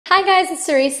Hi guys, it's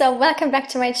Teresa. Welcome back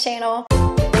to my channel.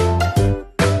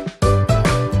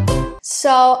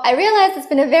 So I realized it's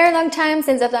been a very long time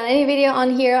since I've done any video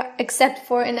on here except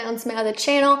for announcing my other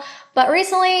channel. But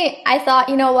recently I thought,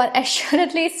 you know what, I should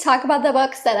at least talk about the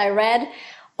books that I read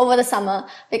over the summer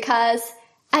because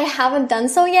I haven't done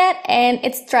so yet and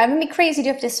it's driving me crazy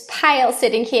to have this pile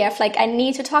sitting here. Like I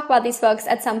need to talk about these books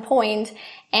at some point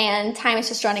and time is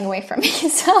just running away from me.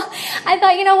 So I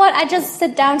thought, you know what, I just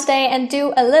sit down today and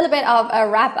do a little bit of a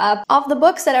wrap up of the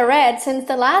books that I read since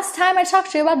the last time I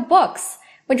talked to you about books,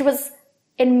 which was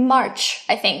in March,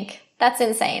 I think. That's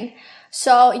insane.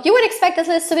 So you would expect this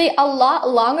list to be a lot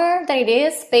longer than it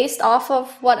is based off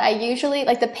of what I usually,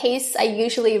 like the pace I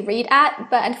usually read at,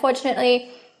 but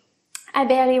unfortunately I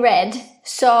barely read.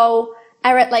 So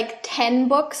I read like 10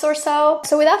 books or so.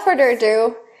 So without further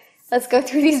ado, let's go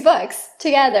through these books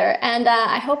together. And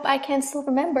I hope I can still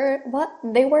remember what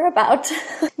they were about.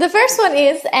 The first one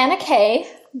is Anna K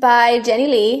by Jenny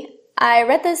Lee. I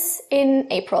read this in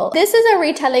April. This is a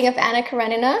retelling of Anna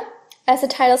Karenina, as the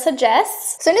title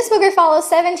suggests. So in this book, we follow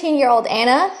 17-year-old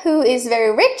Anna, who is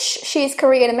very rich. She's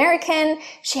Korean American.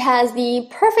 She has the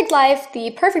perfect life,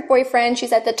 the perfect boyfriend.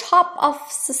 She's at the top of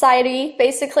society,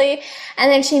 basically. And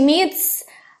then she meets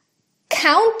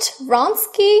Count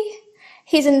Vronsky.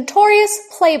 He's a notorious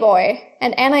playboy,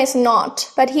 and Anna is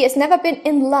not. But he has never been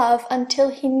in love until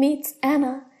he meets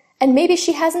Anna. And maybe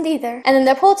she hasn't either. And then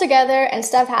they're pulled together and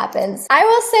stuff happens. I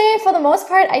will say, for the most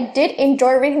part, I did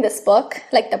enjoy reading this book.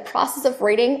 Like the process of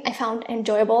reading, I found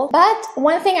enjoyable. But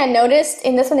one thing I noticed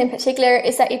in this one in particular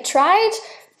is that it tried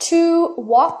to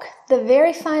walk the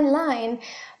very fine line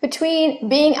between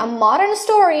being a modern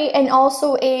story and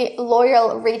also a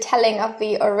loyal retelling of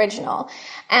the original.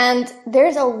 And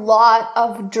there's a lot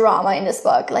of drama in this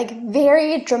book, like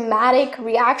very dramatic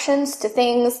reactions to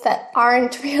things that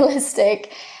aren't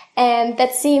realistic and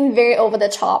that seem very over the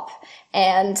top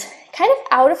and kind of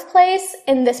out of place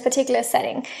in this particular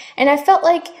setting. And I felt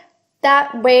like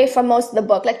that way for most of the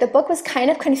book. Like the book was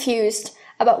kind of confused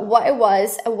about what it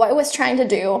was and what it was trying to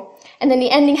do. And then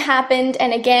the ending happened.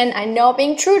 And again, I know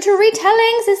being true to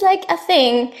retellings is like a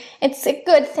thing. It's a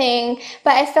good thing.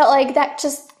 But I felt like that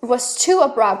just was too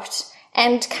abrupt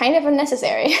and kind of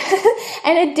unnecessary.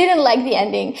 And I didn't like the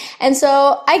ending. And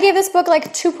so I gave this book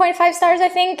like 2.5 stars, I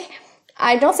think.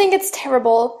 I don't think it's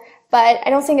terrible, but I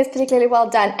don't think it's particularly well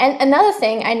done. And another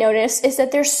thing I noticed is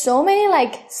that there's so many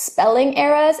like spelling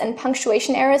errors and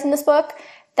punctuation errors in this book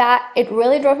that it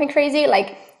really drove me crazy.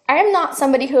 Like I am not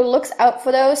somebody who looks out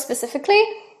for those specifically,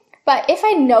 but if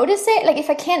I notice it, like if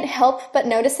I can't help but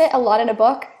notice it a lot in a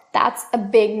book, that's a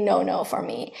big no-no for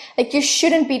me. Like you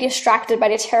shouldn't be distracted by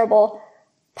the terrible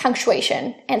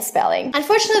punctuation and spelling.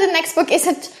 Unfortunately, the next book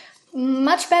isn't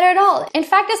much better at all. In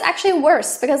fact, it's actually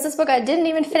worse because this book I didn't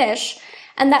even finish,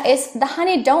 and that is The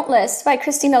Honey Don't List by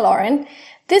Christina Lauren.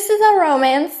 This is a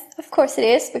romance, of course it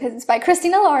is, because it's by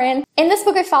Christina Lauren. In this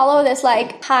book I follow this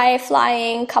like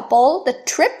high-flying couple, the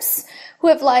Tripps, who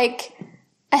have like,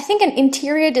 I think an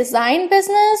interior design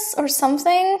business or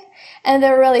something, and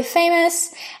they're really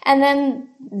famous, and then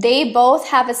they both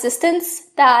have assistants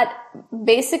that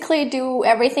basically do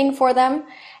everything for them,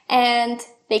 and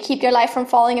they keep their life from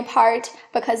falling apart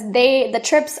because the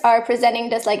Tripps are presenting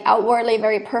this like outwardly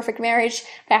very perfect marriage,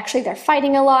 but actually they're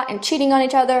fighting a lot and cheating on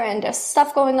each other and there's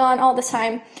stuff going on all the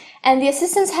time. And the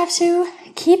assistants have to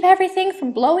keep everything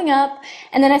from blowing up.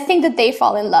 And then I think that they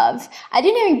fall in love. I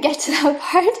didn't even get to that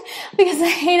part because I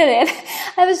hated it.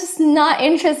 I was just not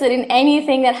interested in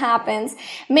anything that happens,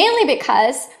 mainly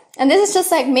because, and this is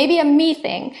just like maybe a me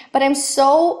thing, but I'm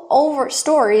so over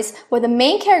stories where the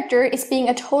main character is being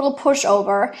a total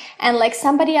pushover and like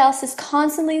somebody else is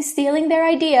constantly stealing their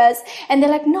ideas and they're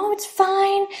like, no, it's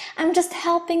fine. I'm just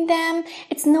helping them.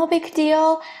 It's no big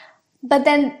deal. But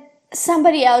then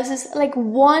somebody else is like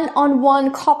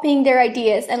one-on-one copying their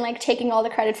ideas and like taking all the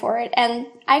credit for it. And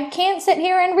I can't sit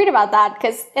here and read about that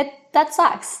because that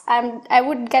sucks. I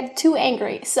would get too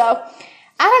angry. So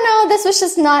I don't know. This was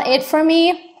just not it for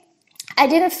me. I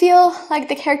didn't feel like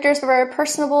the characters were very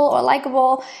personable or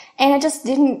likable, and I just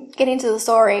didn't get into the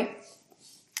story.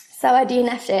 So I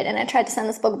DNF'd it, and I tried to send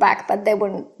this book back, but they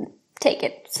wouldn't take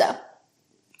it. So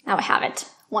now I have it.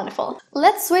 Wonderful.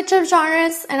 Let's switch up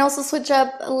genres and also switch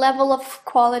up level of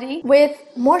quality with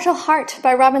Mortal Heart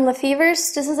by Robin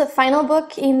LaFevers. This is the final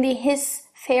book in the His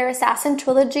Fair Assassin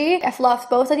trilogy. I've loved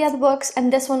both of the other books,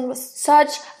 and this one was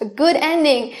such a good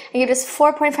ending. I give this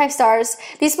 4.5 stars.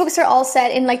 These books are all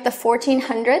set in like the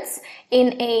 1400s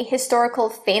in a historical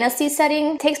fantasy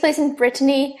setting. It takes place in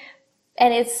Brittany,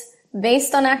 and it's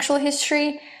based on actual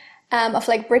history of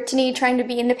like Brittany trying to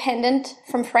be independent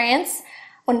from France.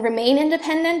 and remain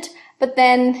independent, but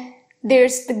then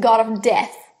there's the god of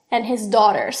death and his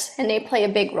daughters, and they play a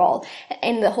big role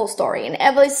in the whole story. And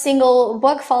every single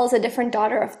book follows a different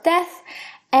daughter of death,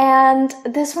 and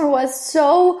this one was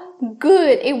so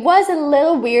good. It was a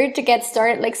little weird to get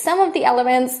started. Like some of the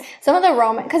elements, some of the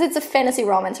romance, because it's a fantasy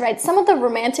romance, right? Some of the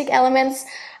romantic elements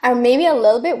are maybe a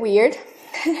little bit weird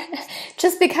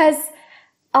just because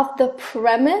of the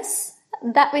premise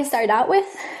that we start out with.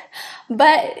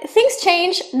 But things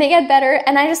change, they get better,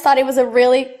 and I just thought it was a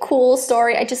really cool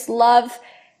story. I just love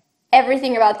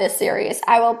everything about this series.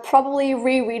 I will probably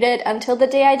reread it until the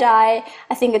day I die.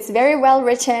 I think it's very well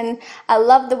written. I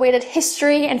love the way that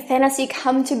history and fantasy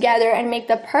come together and make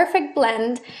the perfect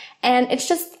blend, and it's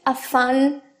just a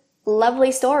fun,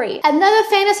 lovely story. Another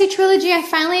fantasy trilogy I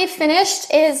finally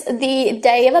finished is the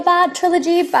Daevabad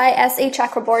trilogy by S.A.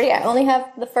 Chakraborty. I only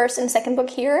have the first and second book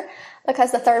here,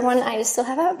 because the third one I still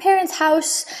have at my parents'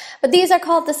 house. But these are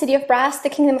called The City of Brass, The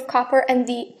Kingdom of Copper, and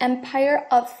The Empire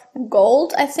of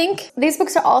Gold, I think. These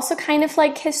books are also kind of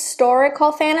like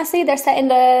historical fantasy. They're set in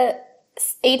the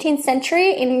 18th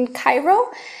century in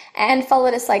Cairo and follow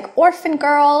this like orphan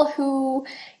girl who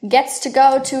gets to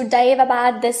go to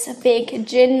Daevabad, this big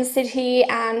jinn city,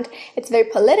 and it's very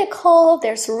political,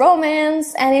 there's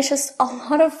romance, and it's just a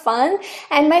lot of fun.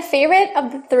 And my favorite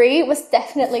of the three was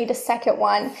definitely the second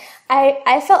one.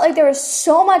 I felt like there was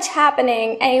so much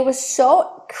happening, and it was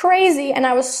so crazy, and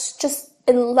I was just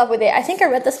in love with it. I think I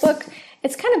read this book,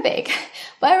 it's kind of big,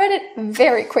 but I read it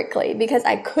very quickly because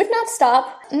I could not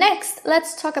stop. Next,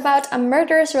 let's talk about A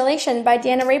Murderous Relation by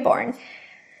Deanna Raybourn.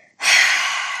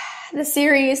 The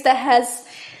series that has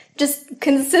just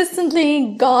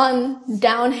consistently gone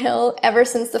downhill ever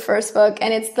since the first book,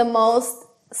 and it's the most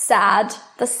sad,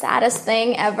 the saddest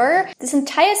thing ever. This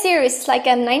entire series is like a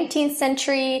 19th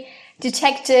century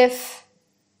detective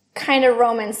kind of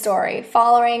romance story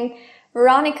following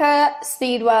Veronica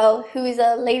Speedwell, who is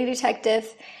a lady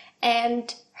detective,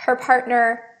 and her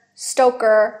partner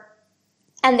Stoker,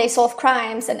 and they solve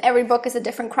crimes, and every book is a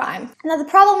different crime. Now the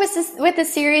problem with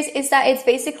this series is that it's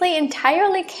basically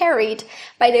entirely carried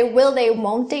by the will they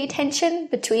won't they tension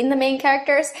between the main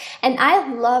characters, and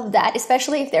I love that,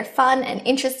 especially if they're fun and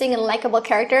interesting and likable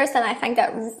characters, and I think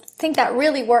that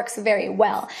really works very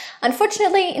well.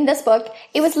 Unfortunately, in this book,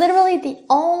 it was literally the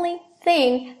only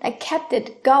thing that kept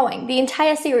it going. The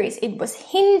entire series, it was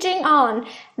hinging on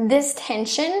this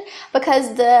tension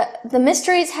because the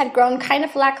mysteries had grown kind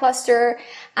of lackluster,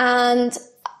 and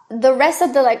the rest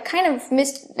of the like kind of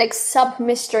sub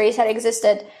mysteries that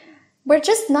existed were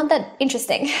just not that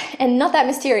interesting and not that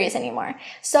mysterious anymore.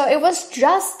 So it was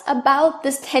just about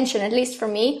this tension, at least for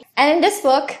me. And in this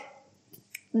book,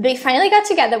 they finally got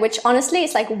together, which honestly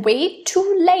is like way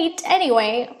too late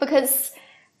anyway, because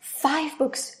 5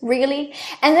 books, really?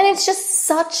 And then it's just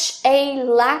such a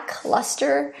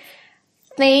lackluster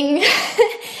thing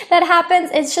that happens.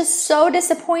 It's just so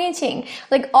disappointing.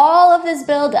 Like all of this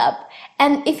build up.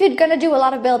 And if you're gonna do a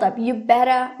lot of build up, you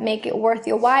better make it worth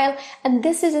your while. And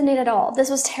this isn't it at all.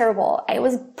 This was terrible. It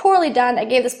was poorly done. I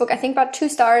gave this book, I think, about 2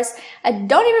 stars. I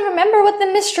don't even remember what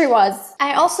the mystery was.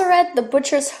 I also read The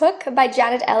Butcher's Hook by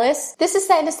Janet Ellis. This is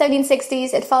set in the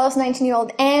 1760s. It follows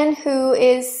 19-year-old Anne, who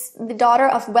is the daughter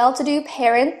of well-to-do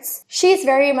parents. She is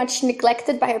very much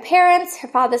neglected by her parents. Her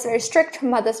father's very strict, her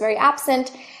mother's very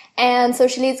absent. And so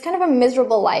she leads kind of a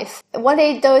miserable life. One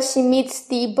day, though, she meets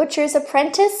the butcher's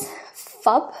apprentice,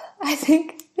 Fub, I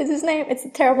think is his name. It's a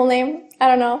terrible name. I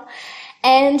don't know.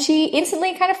 And she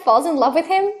instantly kind of falls in love with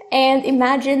him and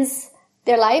imagines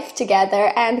their life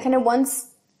together and kind of wants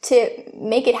to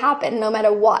make it happen no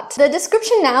matter what. The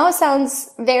description now sounds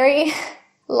very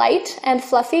light and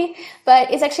fluffy,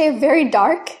 but it's actually a very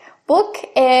dark book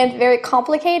and very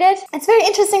complicated. It's very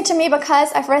interesting to me because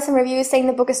I've read some reviews saying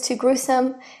the book is too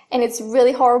gruesome and it's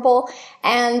really horrible,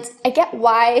 and I get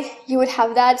why you would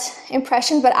have that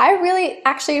impression, but I really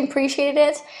actually appreciated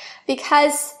it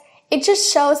because it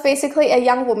just shows basically a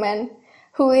young woman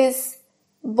who is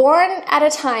born at a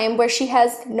time where she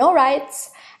has no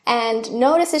rights and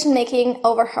no decision making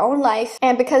over her own life,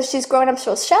 and because she's grown up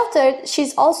so sheltered,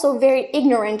 she's also very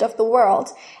ignorant of the world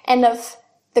and of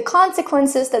the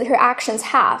consequences that her actions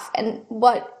have and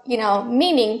what,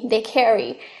 meaning they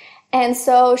carry. And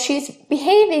so she's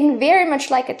behaving very much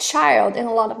like a child in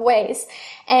a lot of ways.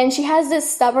 And she has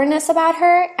this stubbornness about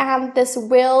her and this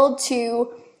will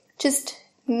to just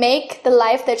make the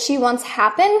life that she wants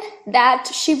happen, that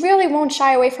she really won't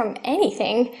shy away from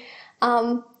anything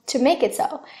to make it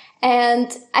so.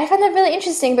 And I find that really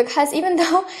interesting because even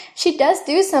though she does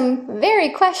do some very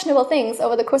questionable things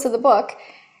over the course of the book,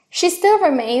 she still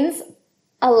remains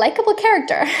a likable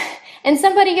character and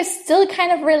somebody you still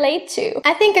kind of relate to.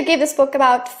 I think I gave this book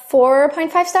about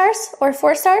 4.5 stars or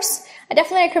 4 stars. I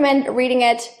definitely recommend reading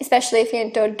it, especially if you're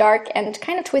into dark and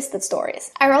kind of twisted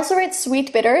stories. I also read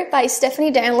Sweet Bitter by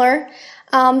Stephanie Danler.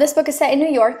 This book is set in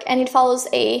New York, and it follows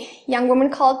a young woman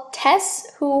called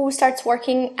Tess who starts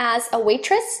working as a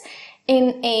waitress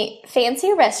in a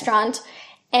fancy restaurant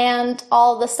and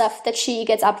all the stuff that she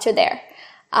gets up to there.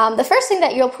 The first thing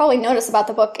that you'll probably notice about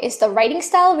the book is the writing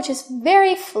style, which is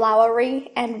very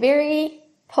flowery and very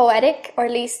poetic, or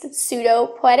at least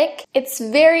pseudo-poetic. It's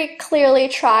very clearly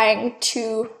trying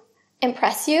to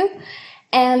impress you,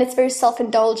 and it's very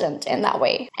self-indulgent in that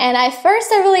way. And at first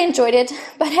I really enjoyed it,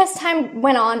 but as time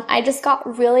went on, I just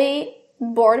got really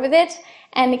bored with it,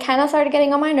 and it kind of started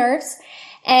getting on my nerves.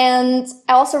 And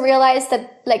I also realized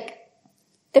that, like,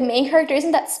 the main character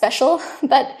isn't that special,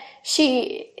 but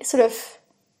she sort of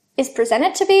is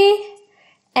presented to be,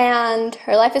 and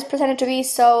her life is presented to be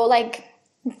so, like,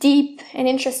 deep and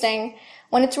interesting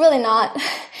when it's really not.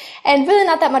 And really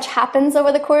not that much happens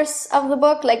over the course of the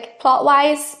book, like,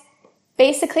 plot-wise.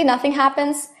 Basically nothing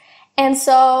happens. And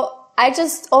so I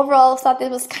just overall thought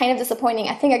this was kind of disappointing.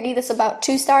 I think I gave this about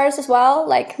 2 stars as well,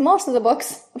 like most of the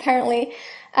books, apparently.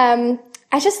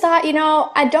 I just thought, you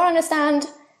know, I don't understand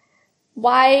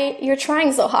why you're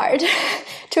trying so hard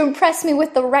to impress me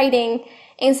with the writing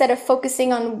instead of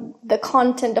focusing on the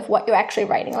content of what you're actually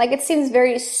writing. Like, it seems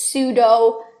very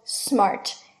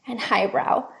pseudo-smart and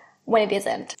highbrow when it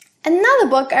isn't. Another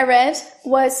book I read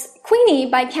was Queenie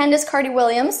by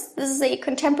carty-williams. This is a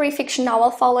contemporary fiction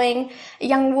novel following a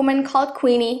young woman called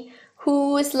Queenie,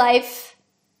 whose life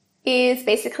is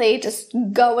basically just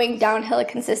going downhill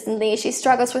consistently. She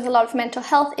struggles with a lot of mental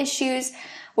health issues,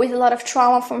 with a lot of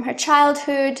trauma from her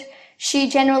childhood. She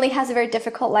generally has a very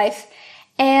difficult life.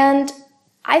 And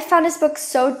I found this book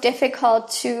so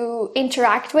difficult to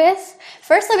interact with.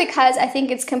 Firstly, because I think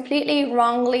it's completely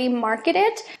wrongly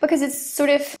marketed, because it's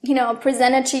sort of, you know,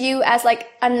 presented to you as like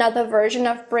another version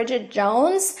of Bridget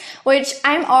Jones, which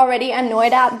I'm already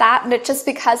annoyed at that just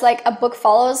because like a book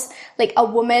follows like a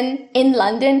woman in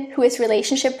London who has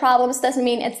relationship problems doesn't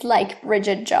mean it's like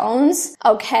Bridget Jones.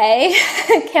 Okay,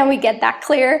 can we get that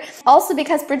clear? Also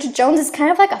because Bridget Jones is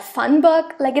kind of like a fun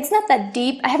book. Like, it's not that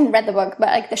deep. I haven't read the book, but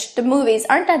like the movies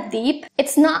aren't that deep.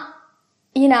 It's not,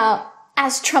 you know,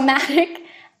 as traumatic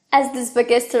as this book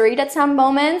is to read at some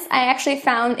moments. I actually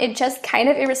found it just kind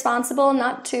of irresponsible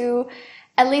not to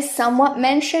at least somewhat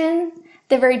mention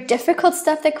the very difficult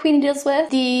stuff that Queenie deals with.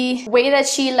 The way that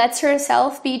she lets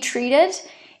herself be treated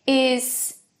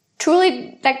is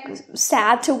truly like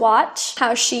sad to watch.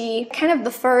 How she kind of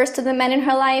defers to the men in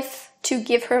her life to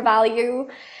give her value.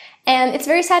 And it's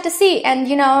very sad to see. And,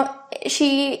 you know,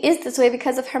 she is this way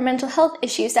because of her mental health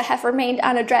issues that have remained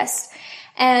unaddressed.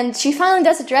 And she finally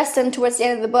does address them towards the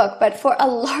end of the book. But for a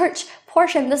large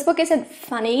portion, this book isn't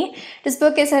funny. This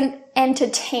book isn't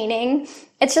entertaining.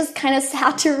 It's just kind of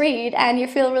sad to read, and you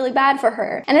feel really bad for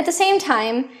her. And at the same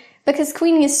time, because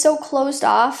Queenie is so closed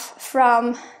off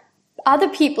from other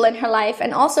people in her life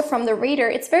and also from the reader,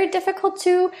 it's very difficult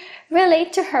to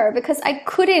relate to her, because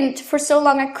for so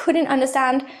long, I couldn't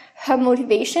understand her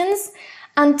motivations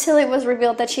until it was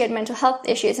revealed that she had mental health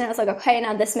issues. And I was like, okay,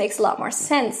 now this makes a lot more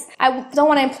sense. I don't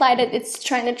want to imply that it's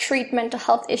trying to treat mental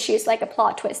health issues like a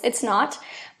plot twist. It's not.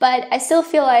 But I still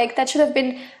feel like that should have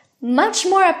been much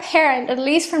more apparent, at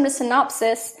least from the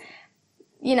synopsis.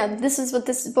 You know, this is what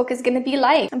this book is going to be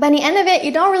like. But by the end of it,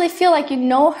 you don't really feel like you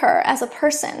know her as a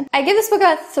person. I give this book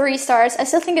about 3 stars. I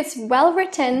still think it's well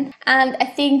written, and I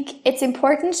think it's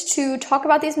important to talk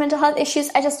about these mental health issues.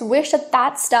 I just wish that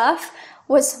that stuff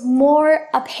was more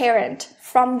apparent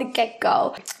from the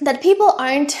get-go. That people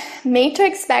aren't made to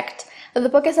expect that the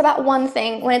book is about one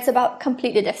thing when it's about a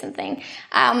completely different thing.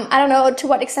 I don't know to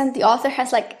what extent the author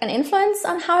has like an influence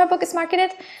on how her book is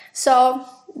marketed. So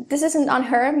this isn't on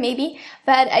her, maybe,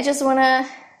 but I just want to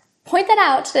point that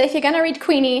out, that if you're gonna read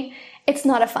Queenie, it's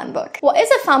not a fun book. What is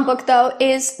a fun book though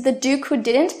is The Duke Who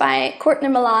Didn't by Courtney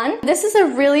Milan. This is a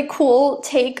really cool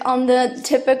take on the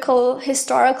typical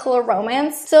historical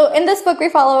romance. So in this book we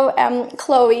follow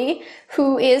Chloe,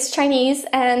 who is Chinese,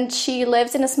 and she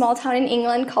lives in a small town in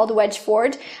England called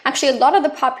Wedgeford. Actually, a lot of the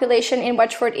population in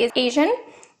Wedgeford is Asian,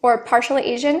 or partially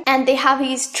Asian, and they have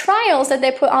these trials that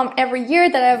they put on every year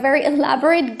that are a very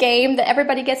elaborate game that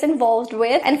everybody gets involved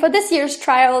with. And for this year's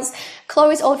trials,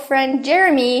 Chloe's old friend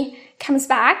Jeremy comes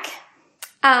back.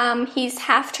 He's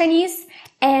half Chinese,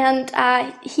 and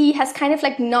he has kind of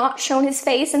like not shown his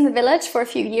face in the village for a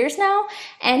few years now,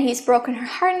 and he's broken her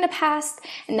heart in the past,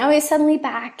 and now he's suddenly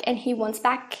back, and he wants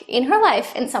back in her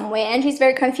life in some way, and she's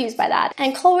very confused by that.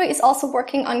 And Chloe is also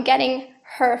working on getting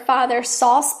her father's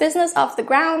sauce business off the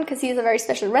ground because he has a very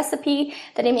special recipe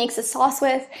that he makes a sauce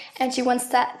with, and she wants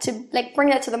that to like bring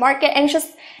that to the market. And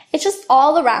it's just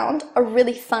all around a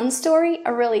really fun story,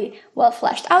 a really well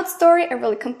fleshed out story, a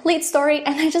really complete story,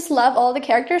 and I just love all the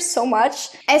characters so much.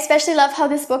 I especially love how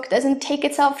this book doesn't take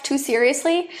itself too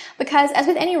seriously, because as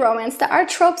with any romance, there are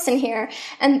tropes in here,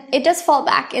 and it does fall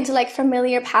back into like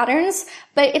familiar patterns,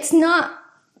 but it's not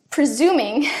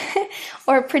presuming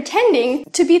or pretending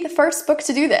to be the first book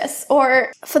to do this,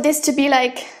 or for this to be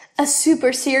like a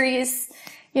super serious,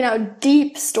 you know,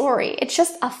 deep story. It's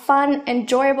just a fun,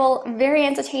 enjoyable, very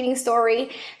entertaining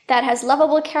story that has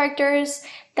lovable characters,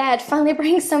 that finally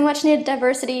brings so much needed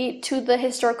diversity to the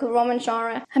historical romance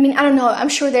genre. I mean, I don't know, I'm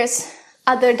sure there's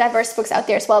other diverse books out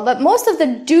there as well, but most of the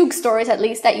Duke stories, at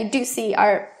least, that you do see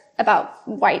are about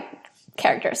white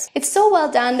characters. It's so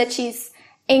well done that she's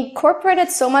incorporated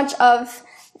so much of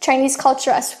Chinese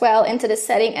culture as well into the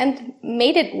setting and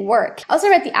made it work. I also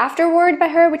read the afterword by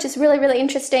her, which is really, really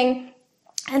interesting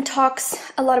and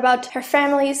talks a lot about her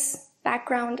family's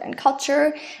background and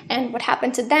culture and what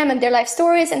happened to them and their life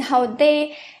stories and how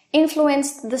they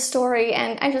influenced the story.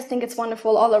 And I just think it's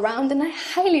wonderful all around, and I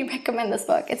highly recommend this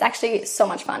book. It's actually so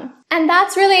much fun. And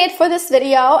that's really it for this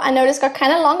video. I know this got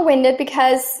kind of long-winded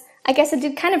because I guess I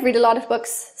did kind of read a lot of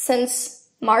books since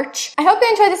March. I hope you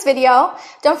enjoyed this video.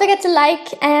 Don't forget to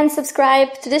like and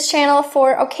subscribe to this channel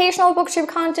for occasional booktube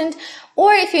content,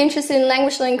 or if you're interested in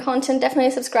language learning content, definitely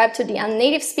subscribe to The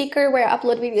Unnative Speaker, where I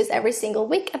upload videos every single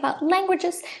week about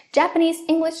languages, Japanese,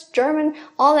 English, German,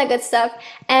 all that good stuff.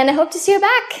 And I hope to see you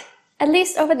back, at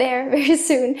least over there, very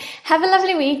soon. Have a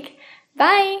lovely week.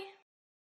 Bye!